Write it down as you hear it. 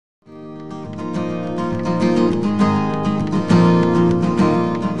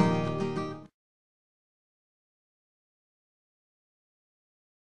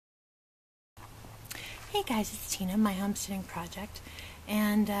Hey guys, it's Tina, my homesteading project,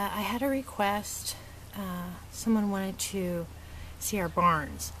 and I had a request. Someone wanted to see our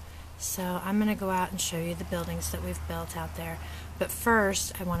barns, so I'm going to go out and show you the buildings that we've built out there. But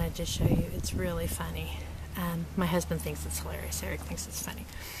first, I wanted to show you, it's really funny. My husband thinks it's hilarious, Eric thinks it's funny,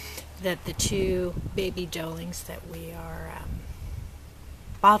 that the two baby doelings that we are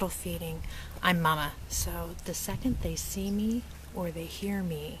bottle feeding, I'm mama. So the second they see me or they hear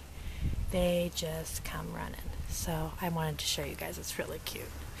me, they just come running. So I wanted to show you guys. It's really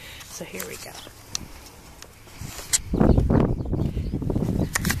cute. So here we go.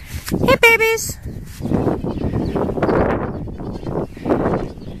 Hey babies!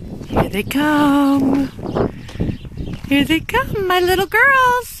 Here they come. Here they come, my little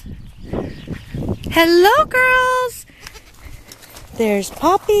girls. Hello girls. There's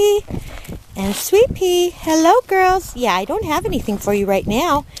Poppy and Sweet Pea. Hello girls. Yeah, I don't have anything for you right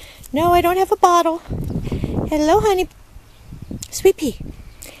now. No, I don't have a bottle. Hello, honey. Sweet Pea.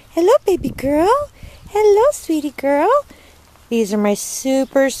 Hello, baby girl. Hello, sweetie girl. These are my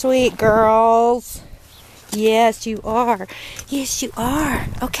super sweet girls. Yes, you are. Yes, you are.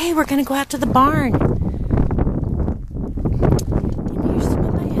 Okay, we're going to go out to the barn. And here's some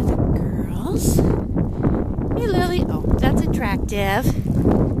of my other girls. Hey, Lily. Oh, that's attractive.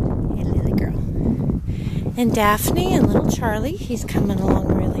 Hey, Lily girl. And Daphne and little Charlie. He's coming along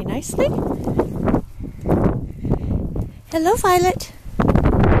really nicely. Hello, Violet.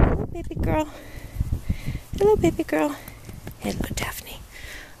 Hello, baby girl. Hello, baby girl. Hello, Daphne.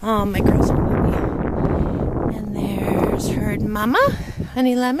 Oh, my girls are lovely. And there's her mama,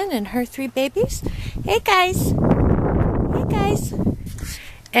 Honey Lemon, and her three babies. Hey, guys. Hey, guys.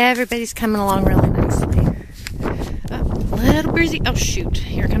 Everybody's coming along really nicely. Oh, little breezy. Oh, shoot.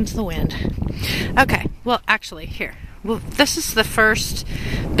 Here comes the wind. Okay. Well, actually, here. Well, this is the first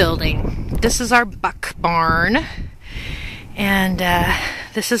building. This is our buck barn. And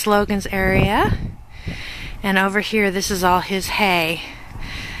this is Logan's area. And over here, this is all his hay.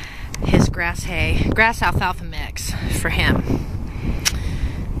 His grass hay. Grass alfalfa mix for him.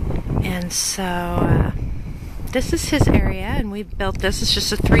 And so, this is his area. And we built this. It's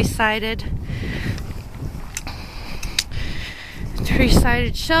just a three-sided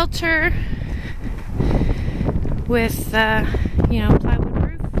shelter with, plywood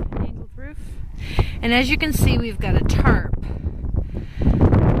roof, angled roof. And as you can see, we've got a tarp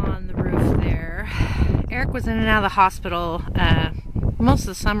on the roof there. Eric was in and out of the hospital most of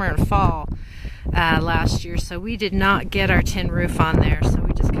the summer and fall last year, so we did not get our tin roof on there, so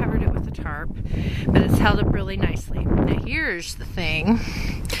we just covered it with a tarp, but it's held up really nicely. Now here's the thing.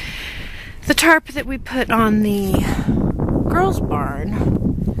 The tarp that we put on the girls' barn,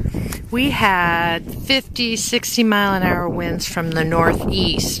 we had 50, 60 mile an hour winds from the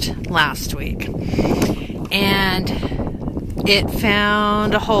northeast last week. And it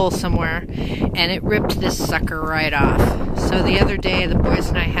found a hole somewhere and it ripped this sucker right off. So the other day the boys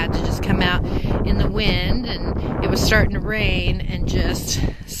and I had to just come out in the wind and it was starting to rain and just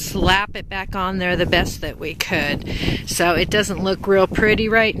slap it back on there the best that we could. So it doesn't look real pretty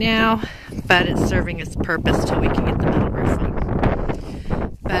right now, but it's serving its purpose till we can get the metal roofing.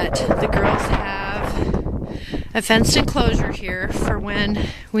 But the girls have a fenced enclosure here for when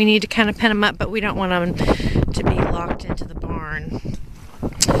we need to kind of pen them up, but we don't want them to be locked into the barn.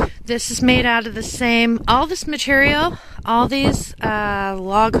 This is made out of the same, all this material, all these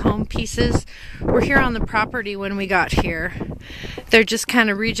log home pieces were here on the property when we got here. They're just kind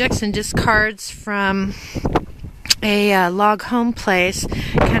of rejects and discards from a log home place,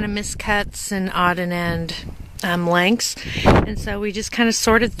 kind of miscuts and odd and end lengths, and so we just kind of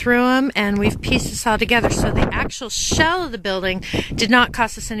sorted through them and we've pieced this all together. So the actual shell of the building did not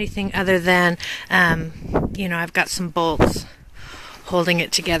cost us anything other than I've got some bolts holding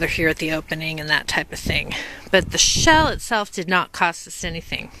it together here at the opening and that type of thing, but the shell itself did not cost us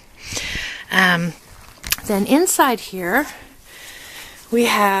anything. Then inside here we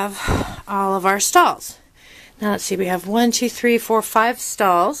have all of our stalls. Now let's see, we have 1, 2, 3, 4, 5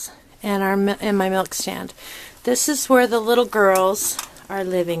 stalls and my milk stand. This is where the little girls are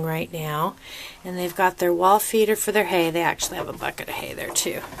living right now, and they've got their wall feeder for their hay. They actually have a bucket of hay there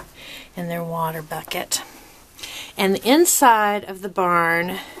too, and their water bucket. And the inside of the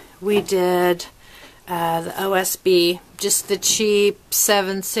barn, we did the OSB, just the cheap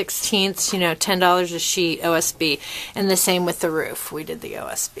 7/16, $10 a sheet OSB, and the same with the roof. We did the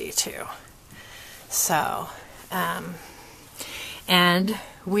OSB too. So, and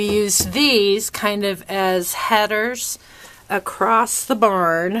we use these kind of as headers across the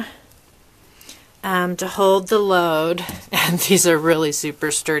barn to hold the load. And these are really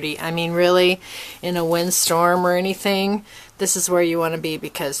super sturdy. I mean, really, in a windstorm or anything, this is where you want to be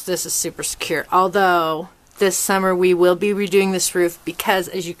because this is super secure. Although this summer we will be redoing this roof because,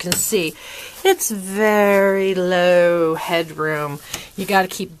 as you can see, it's very low headroom. You got to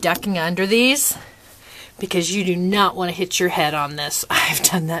keep ducking under these because you do not want to hit your head on this. I've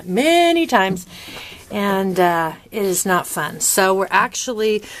done that many times, and it is not fun. So we're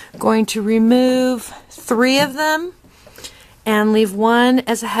actually going to remove 3 of them and leave 1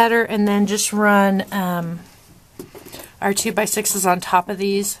 as a header, and then just run our 2x6s on top of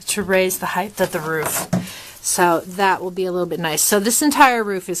these to raise the height of the roof. So that will be a little bit nice. So this entire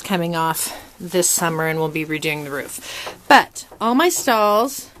roof is coming off this summer, and we'll be redoing the roof. But all my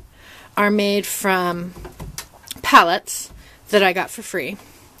stalls are made from pallets that I got for free.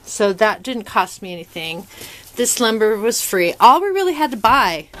 So that didn't cost me anything. This lumber was free. All we really had to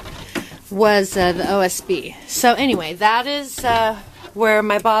buy was the OSB. So anyway, that is where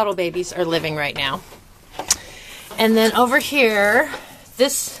my bottle babies are living right now. And then over here,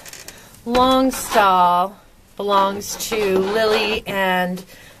 this long stall belongs to Lily and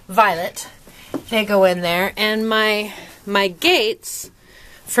Violet. They go in there. And my gates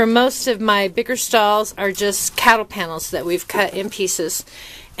for most of my bigger stalls are just cattle panels that we've cut in pieces.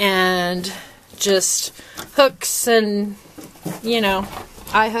 And just hooks and, you know,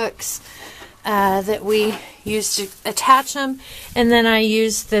 eye hooks that we use to attach them. And then I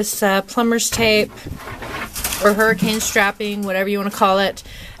use this plumber's tape or hurricane strapping, whatever you want to call it,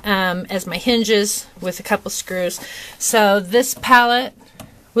 as my hinges with a couple screws. So this pallet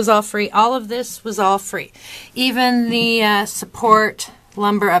was all free. All of this was all free. Even the support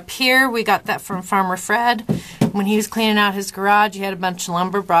lumber up here, we got that from Farmer Fred. When he was cleaning out his garage, he had a bunch of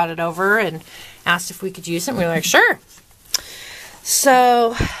lumber, brought it over and asked if we could use it. We were like, sure.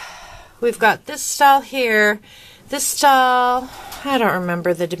 So we've got this stall here. This stall, I don't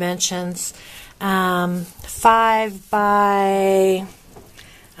remember the dimensions. 5 by,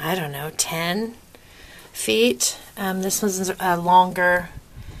 I don't know, 10 feet. This one's a longer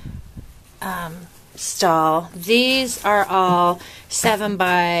stall. These are all 7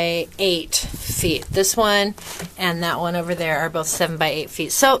 by 8 feet. This one and that one over there are both 7 by 8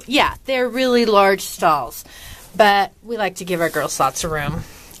 feet. So yeah, they're really large stalls, but we like to give our girls lots of room.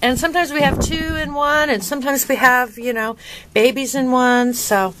 And sometimes we have 2 in one, and sometimes we have, you know, babies in one.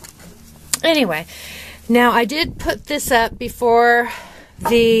 So anyway, now I did put this up before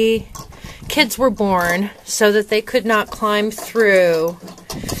the kids were born so that they could not climb through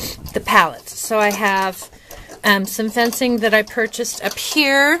the pallets. So I have some fencing that I purchased up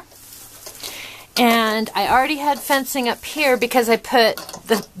here, and I already had fencing up here because I put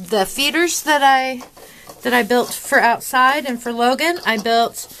the feeders that I built for outside and for Logan. I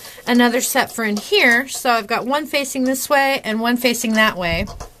built another set for in here, so I've got one facing this way and one facing that way.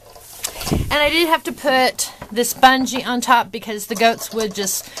 And I did have to put this bungee on top because the goats would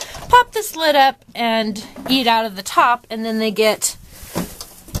just pop this lid up and eat out of the top, and then they get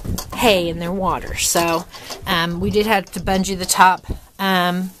hay in their water. So we did have to bungee the top.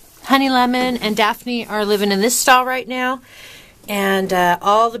 Honey Lemon and Daphne are living in this stall right now, and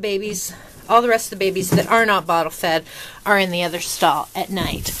all the rest of the babies that are not bottle fed are in the other stall at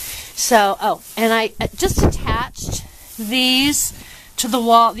night. So, oh, and I just attached these to the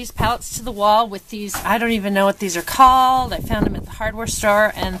wall, these pallets to the wall with these, I don't even know what these are called. I found them at the hardware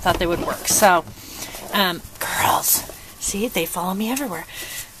store and thought they would work. So, girls, see, they follow me everywhere.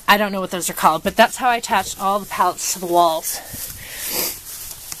 I don't know what those are called, but that's how I attached all the pallets to the walls.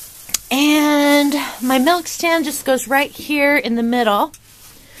 And my milk stand just goes right here in the middle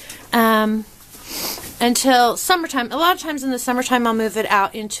until summertime. A lot of times in the summertime I'll move it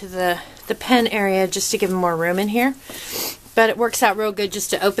out into the pen area just to give them more room in here. But it works out real good just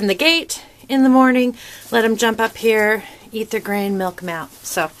to open the gate in the morning, let them jump up here, eat their grain, milk them out.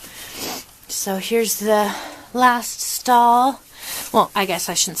 So here's the last stall. Well, I guess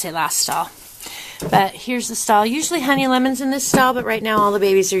I shouldn't say last stall. But here's the stall. Usually Honey Lemon's in this stall, but right now all the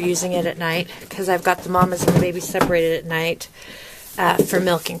babies are using it at night because I've got the mamas and the babies separated at night for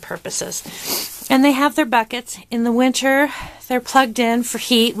milking purposes. And they have their buckets. In the winter, they're plugged in for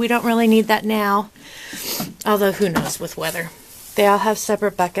heat. We don't really need that now, although who knows with weather. They all have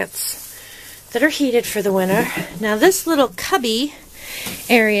separate buckets that are heated for the winter. Now this little cubby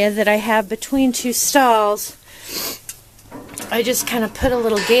area that I have between 2 stalls, I just kind of put a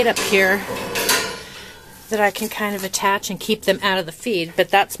little gate up here that I can kind of attach and keep them out of the feed. But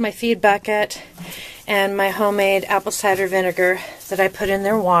that's my feed bucket and my homemade apple cider vinegar that I put in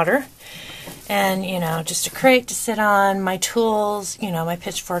their water. And, you know, just a crate to sit on, my tools, you know, my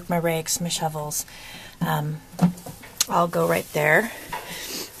pitchfork, my rakes, my shovels. I'll go right there.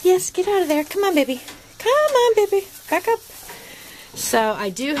 Yes, get out of there. Come on, baby. Come on, baby. Back up. So I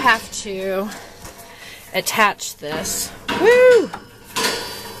do have to attach this. Woo!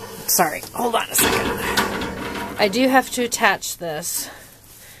 Sorry, hold on a second. I do have to attach this.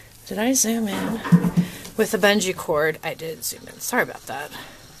 Did I zoom in? With a bungee cord. I did zoom in. Sorry about that.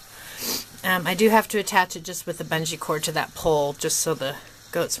 I do have to attach it just with a bungee cord to that pole, just so the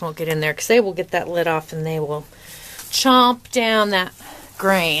goats won't get in there, because they will get that lid off and they will chomp down that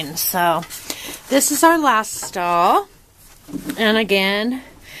grain. So this is our last stall, and again,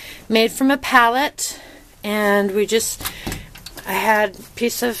 made from a pallet. And I had a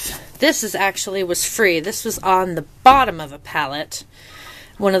piece of, this was free. This was on the bottom of a pallet,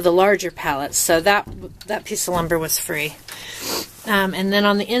 one of the larger pallets, so that piece of lumber was free. And then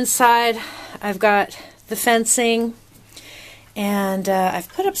on the inside, I've got the fencing, and I've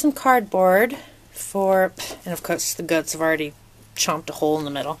put up some cardboard and of course the goats have already chomped a hole in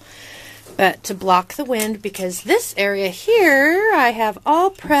the middle, but to block the wind, because this area here I have all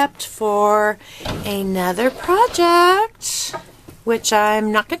prepped for another project, which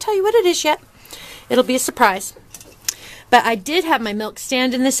I'm not going to tell you what it is yet. It'll be a surprise. But I did have my milk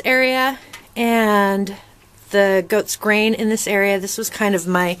stand in this area, and the goat's grain in this area. This was kind of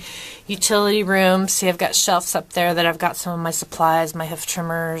my utility room. See, I've got shelves up there that I've got some of my supplies, my hoof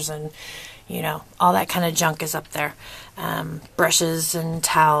trimmers, and, you know, all that kind of junk is up there. Brushes and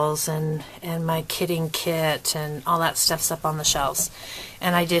towels and my kitting kit and all that stuff's up on the shelves.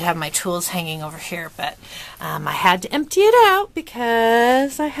 And I did have my tools hanging over here, but I had to empty it out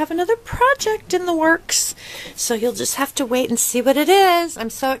because I have another project in the works. So you'll just have to wait and see what it is. I'm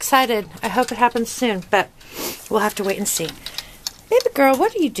so excited. I hope it happens soon, but we'll have to wait and see. Baby girl,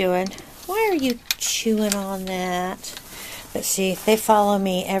 what are you doing? Why are you chewing on that? But see, they follow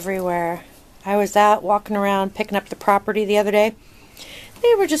me everywhere. I was out walking around picking up the property the other day.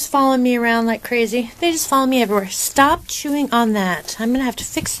 They were just following me around like crazy. They just follow me everywhere. Stop chewing on that. I'm going to have to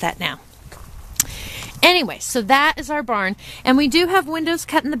fix that now. Anyway, so that is our barn. And we do have windows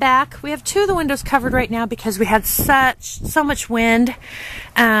cut in the back. We have 2 of the windows covered right now because we had so much wind.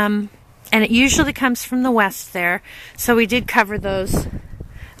 And it usually comes from the west there. So we did cover those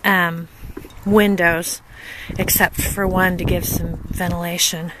windows, except for one to give some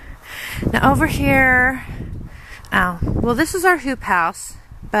ventilation. Now over here, well, this is our hoop house,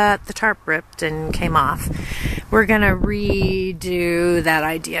 but the tarp ripped and came off. We're going to redo that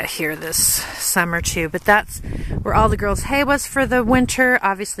idea here this summer too, but that's where all the girls' hay was for the winter.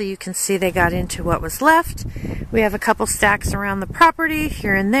 Obviously you can see they got into what was left. We have a couple stacks around the property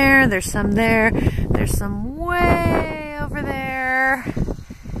here and there. There's some there. There's some way over there.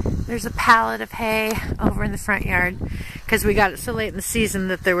 There's a pallet of hay over in the front yard because we got it so late in the season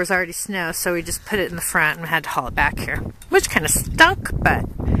that there was already snow, so we just put it in the front and had to haul it back here, which kind of stunk, but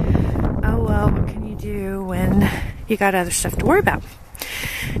oh well, what can you do when you got other stuff to worry about?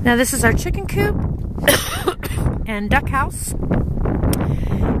 Now this is our chicken coop and duck house,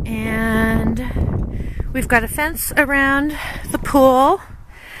 and we've got a fence around the pool,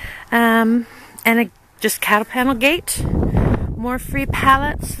 and just cattle panel gate. More free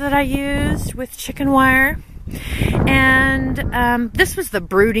pallets that I used with chicken wire. And this was the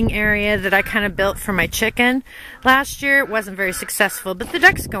brooding area that I kind of built for my chicken. Last year it wasn't very successful, but the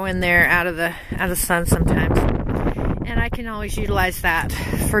ducks go in there out of the sun sometimes. And I can always utilize that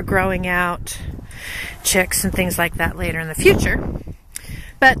for growing out chicks and things like that later in the future.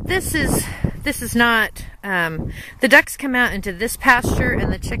 But this is not, the ducks come out into this pasture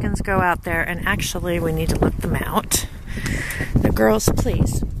and the chickens go out there, and actually we need to let them out. The girls,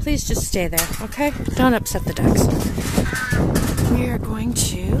 please just stay there, okay? Don't upset the ducks. We are going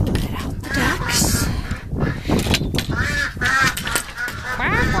to let out the ducks.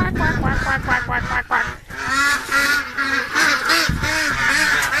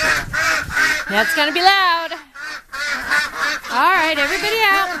 Now it's gonna be loud. All right, everybody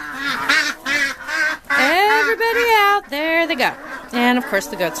out. Everybody out. There they go. And of course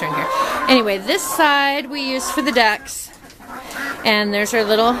the goats are in here. Anyway, this side we use for the ducks. And there's our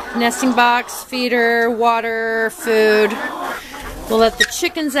little nesting box, feeder, water, food. We'll let the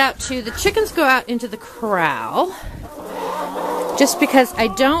chickens out too. The chickens go out into the corral. Just because I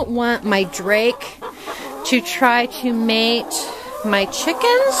don't want my drake to try to mate my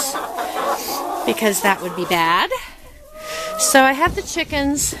chickens, because that would be bad. So I have the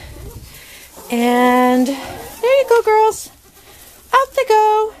chickens, and there you go, girls. Out they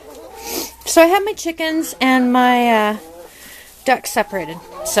go. So I have my chickens and my ducks separated.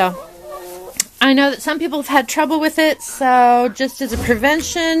 So I know that some people have had trouble with it, so just as a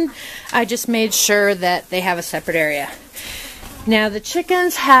prevention, I just made sure that they have a separate area. Now the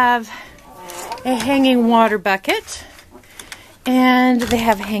chickens have a hanging water bucket, and they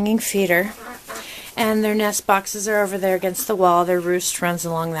have a hanging feeder, and their nest boxes are over there against the wall. Their roost runs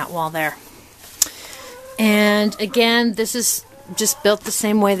along that wall there. And again, this is just built the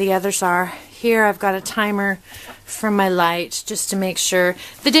same way the others are. Here I've got a timer from my light just to make sure.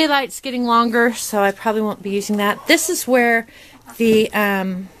 The daylight's getting longer, so I probably won't be using that. This is where the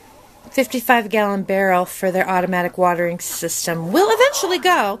 55-gallon barrel for their automatic watering system will eventually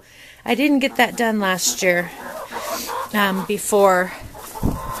go. I didn't get that done last year before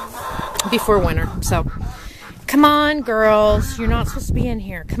winter. So come on, girls, you're not supposed to be in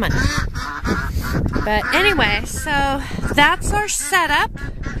here. Come on. But anyway, so that's our setup.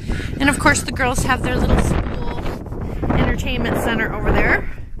 And of course the girls have their little school entertainment center over there.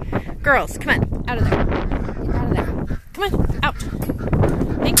 Girls, come on, out of there. Get out of there. Come on, out.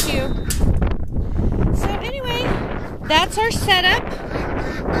 Thank you. So anyway, that's our setup.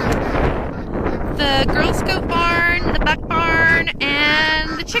 The Girl Scout barn, the buck barn,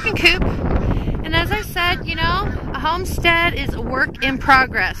 and the chicken coop. And as I said, you know, a homestead is a work in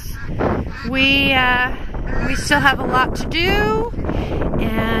progress. We still have a lot to do,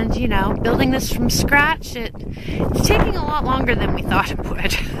 and you know, building this from scratch, it's taking a lot longer than we thought it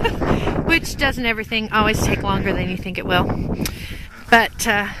would. Which doesn't everything always take longer than you think it will? But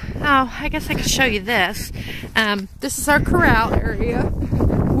oh, I guess I could show you this. This is our corral area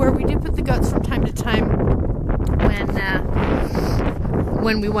where we do put the goats from time to time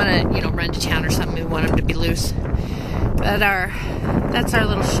when we want to, you know, run to town or something. We want them to be loose. But that's our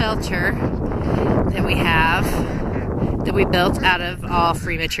little shelter that we have, that we built out of all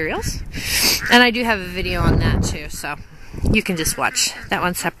free materials. And I do have a video on that too, so you can just watch that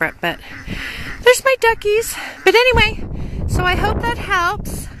one separate. But there's my duckies. But anyway, so I hope that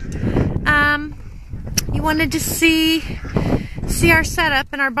helps. You wanted to see our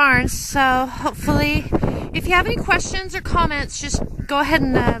setup in our barns, so hopefully if you have any questions or comments, just go ahead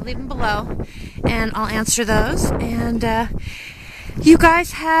and leave them below and I'll answer those. And you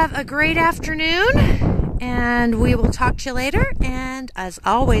guys have a great afternoon, and we will talk to you later. And as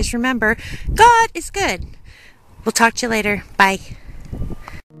always, remember, God is good. We'll talk to you later. Bye.